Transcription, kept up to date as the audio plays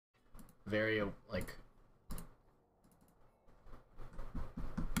very like.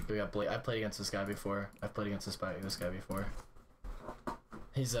 We got Blade. I played against this guy before. I've played against this guy before.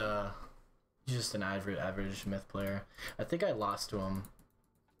 He's just an average myth player. I think I lost to him.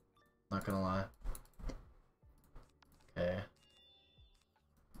 Not gonna lie. Okay.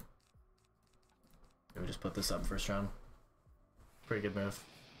 We just put this up first round. Pretty good move.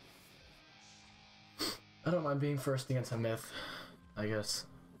 I don't mind being first against a myth, I guess.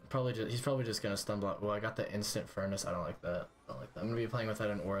 He's probably just gonna stun block. Well, I got the instant furnace. I don't like that. I don't like that. I'm gonna be playing without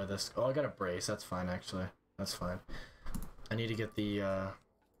an aura this. Oh, I got a brace. That's fine actually. That's fine. I need to get the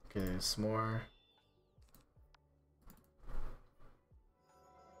okay, some more.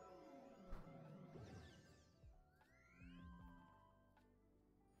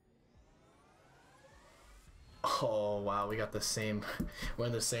 Oh wow, we got the same. We're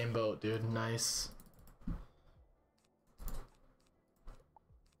in the same boat, dude. Nice.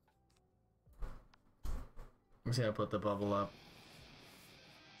 I'm just gonna put the bubble up.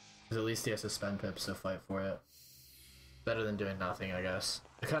 Because at least he has to spend pips to fight for it. Better than doing nothing, I guess.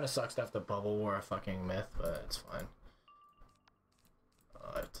 It kind of sucks to have to bubble war a fucking myth, but it's fine.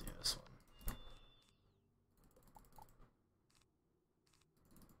 Oh, I have to do this one.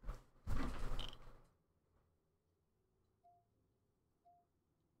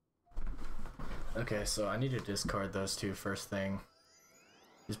 Okay, so I need to discard those two first thing.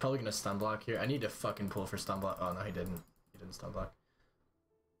 He's probably gonna stun block here. I need to fucking pull for stun block. Oh no, he didn't. He didn't stun block.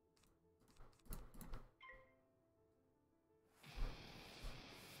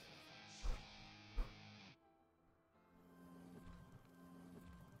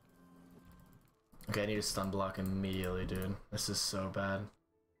 Okay, I need to stun block immediately, dude. This is so bad.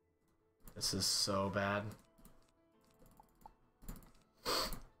 This is so bad.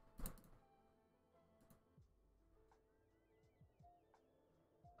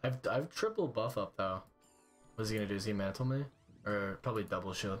 I've triple buff up though. What's he gonna do? Is he mantle me? Or probably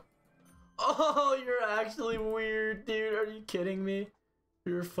double shield. Oh, you're actually weird, dude. Are you kidding me?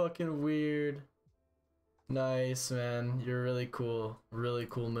 You're fucking weird. Nice, man. You're really cool. Really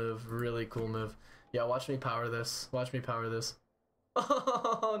cool move. Really cool move. Yeah, watch me power this. Watch me power this.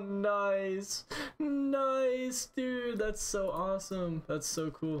 Oh, nice. Nice, dude. That's so awesome. That's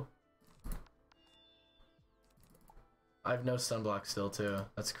so cool. I have no sunblock still too.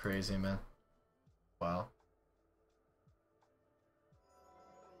 That's crazy, man. Wow.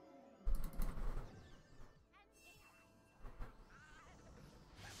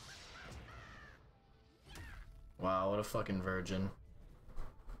 Wow, what a fucking virgin.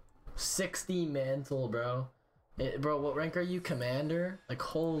 60 mantle, bro. Bro, what rank are you, commander? Like,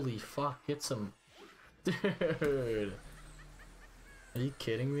 holy fuck, get some... Dude. Are you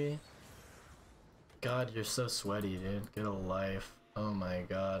kidding me? God, you're so sweaty, dude. Get a life. Oh my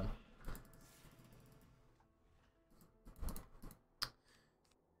god.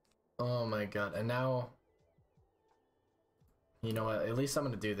 Oh my god. And now, you know what? At least I'm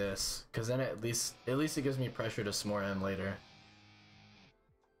gonna do this, cause then at least it gives me pressure to smore him later.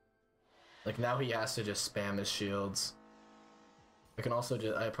 Like now he has to just spam his shields.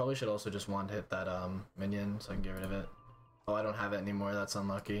 I probably should also just want to hit that minion so I can get rid of it. Oh, I don't have it anymore. That's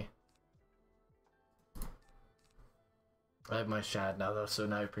unlucky. I have my Shad now though, so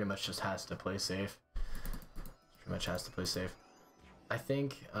now he pretty much just has to play safe. Pretty much has to play safe. I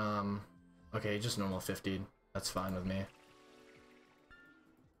think, okay, just normal 50'd. That's fine with me.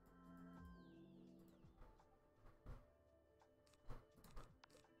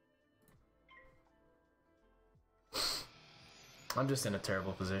 I'm just in a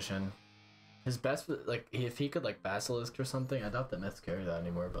terrible position. His best, like, if he could, like, Basilisk or something, I doubt the myths carry that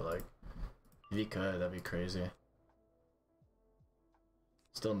anymore, but, like, if he could, that'd be crazy.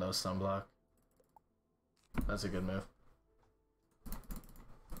 Still no sunblock. That's a good move.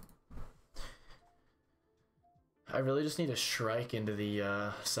 I really just need to Shrike into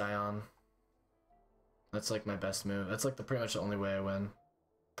the Scion. That's like my best move. That's like pretty much the only way I win.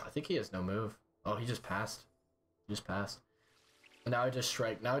 I think he has no move. Oh, he just passed. He just passed. And now I just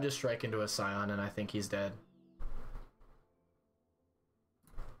Shrike. Now I just Shrike into a Scion and I think he's dead.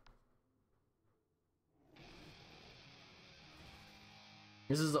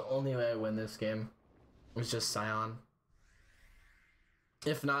 This is the only way I win this game. It's just Scion.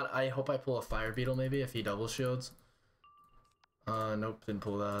 If not, I hope I pull a Fire Beetle maybe if he double shields. Nope, didn't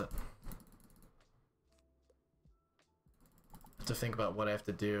pull that. Have to think about what I have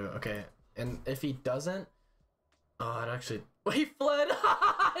to do. Okay, and if he doesn't, oh, it actually. He fled.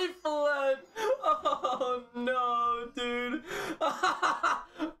 He fled. Oh no, dude.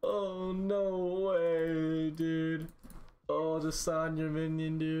 Oh no way, dude. Oh, just on your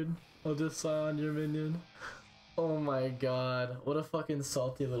minion, dude. I'll just on your minion. Oh my god. What a fucking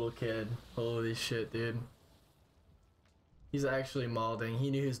salty little kid. Holy shit, dude. He's actually mauling. He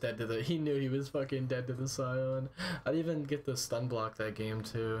knew he was dead to the. He knew he was fucking dead to the Scion. I'd even get the stun block that game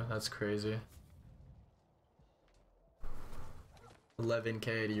too. That's crazy.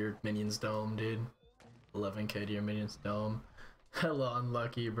 11k to your minion's dome, dude. 11k to your minion's dome. Hella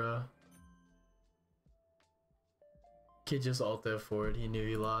unlucky, bro. Kid just ulted forward. He knew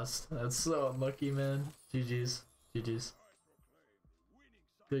he lost. That's so unlucky, man. GG's. GG's.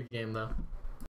 Good game though.